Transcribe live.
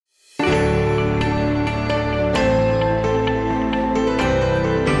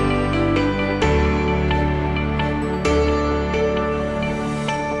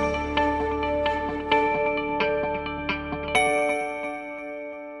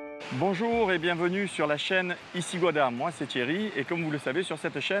Bonjour et bienvenue sur la chaîne Ici Guadeloupe. Moi c'est Thierry et comme vous le savez sur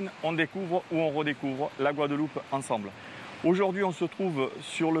cette chaîne on découvre ou on redécouvre la Guadeloupe ensemble. Aujourd'hui on se trouve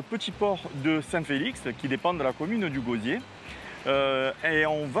sur le petit port de Saint Félix qui dépend de la commune du Gosier et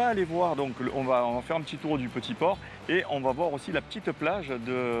on va aller voir, donc on va faire un petit tour du petit port et on va voir aussi la petite plage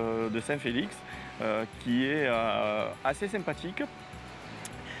de Saint Félix qui est assez sympathique.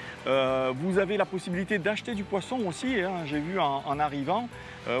 Vous avez la possibilité d'acheter du poisson aussi, hein. J'ai vu en arrivant,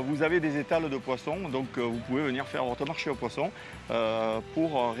 vous avez des étals de poissons, donc vous pouvez venir faire votre marché aux poissons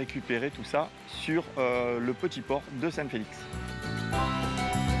pour récupérer tout ça sur le petit port de Saint Félix.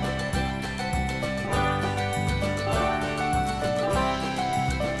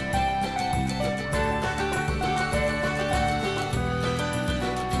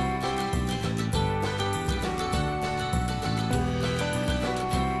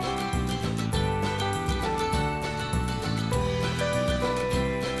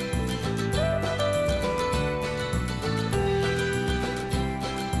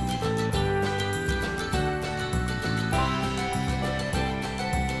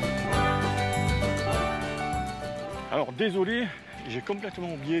 Alors désolé, j'ai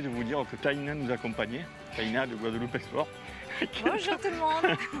complètement oublié de vous dire que Taïna nous accompagnait, Taïna de Guadeloupe Export. Bonjour tout le monde.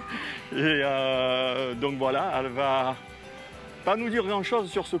 Et donc voilà, elle va pas nous dire grand chose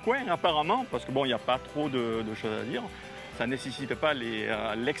sur ce coin apparemment, parce que bon, il n'y a pas trop de choses à dire. Ça ne nécessite pas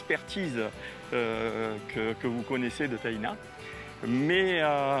l'expertise que vous connaissez de Taïna. Mais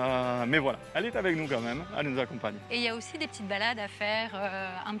voilà, elle est avec nous quand même, elle nous accompagne. Et il y a aussi des petites balades à faire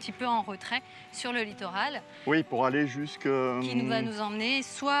un petit peu en retrait sur le littoral. Oui, pour aller jusque... Qui va nous emmener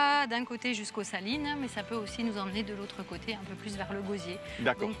soit d'un côté jusqu'aux Salines, mais ça peut aussi nous emmener de l'autre côté, un peu plus vers le Gosier.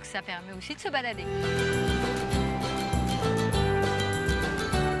 D'accord. Donc ça permet aussi de se balader.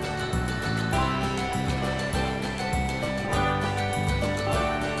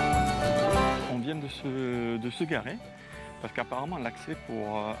 On vient de se garer. Parce qu'apparemment l'accès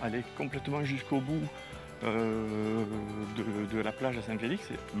pour aller complètement jusqu'au bout de la plage à Saint Félix,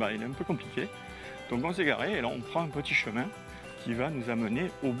 il est un peu compliqué. Donc on s'est garé et là on prend un petit chemin qui va nous amener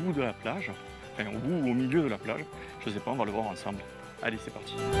au bout de la plage, enfin au bout ou au milieu de la plage, je ne sais pas, on va le voir ensemble. Allez, c'est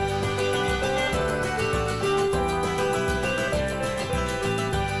parti.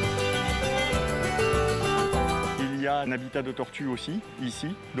 Il y a un habitat de tortues aussi,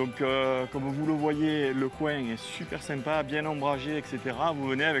 ici. Donc, comme vous le voyez, le coin est super sympa, bien ombragé, etc. Vous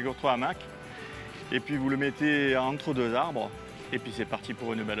venez avec votre hamac et puis vous le mettez entre deux arbres. Et puis c'est parti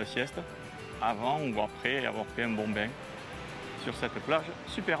pour une belle sieste, avant ou après avoir fait un bon bain sur cette plage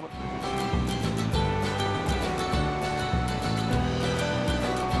superbe.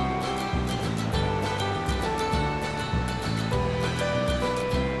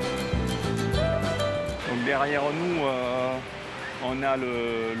 Derrière nous, on a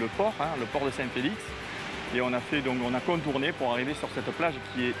le port, hein, le port de Saint Félix, et on a contourné pour arriver sur cette plage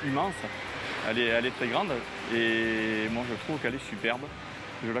qui est immense. Elle est très grande et moi je trouve qu'elle est superbe.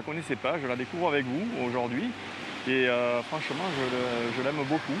 Je ne la connaissais pas, je la découvre avec vous aujourd'hui et franchement je l'aime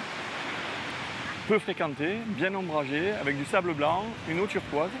beaucoup. Peu fréquentée, bien ombragée, avec du sable blanc, une eau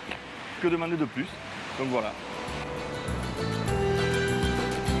turquoise. Que demander de plus? Donc voilà.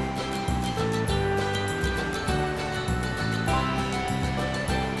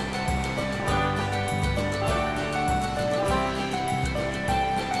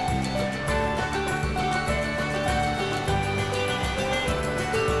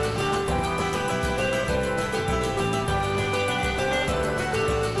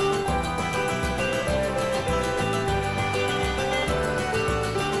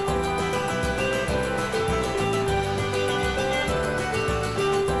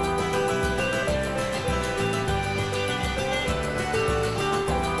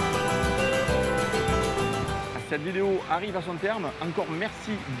 Cette vidéo arrive à son terme. Encore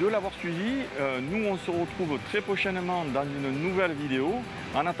merci de l'avoir suivi. Nous, on se retrouve très prochainement dans une nouvelle vidéo.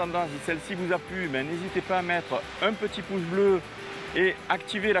 En attendant, si celle-ci vous a plu, n'hésitez pas à mettre un petit pouce bleu et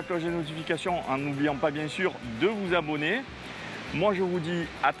activer la cloche de notification en n'oubliant pas bien sûr de vous abonner. Moi, je vous dis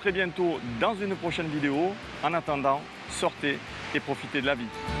à très bientôt dans une prochaine vidéo. En attendant, sortez et profitez de la vie.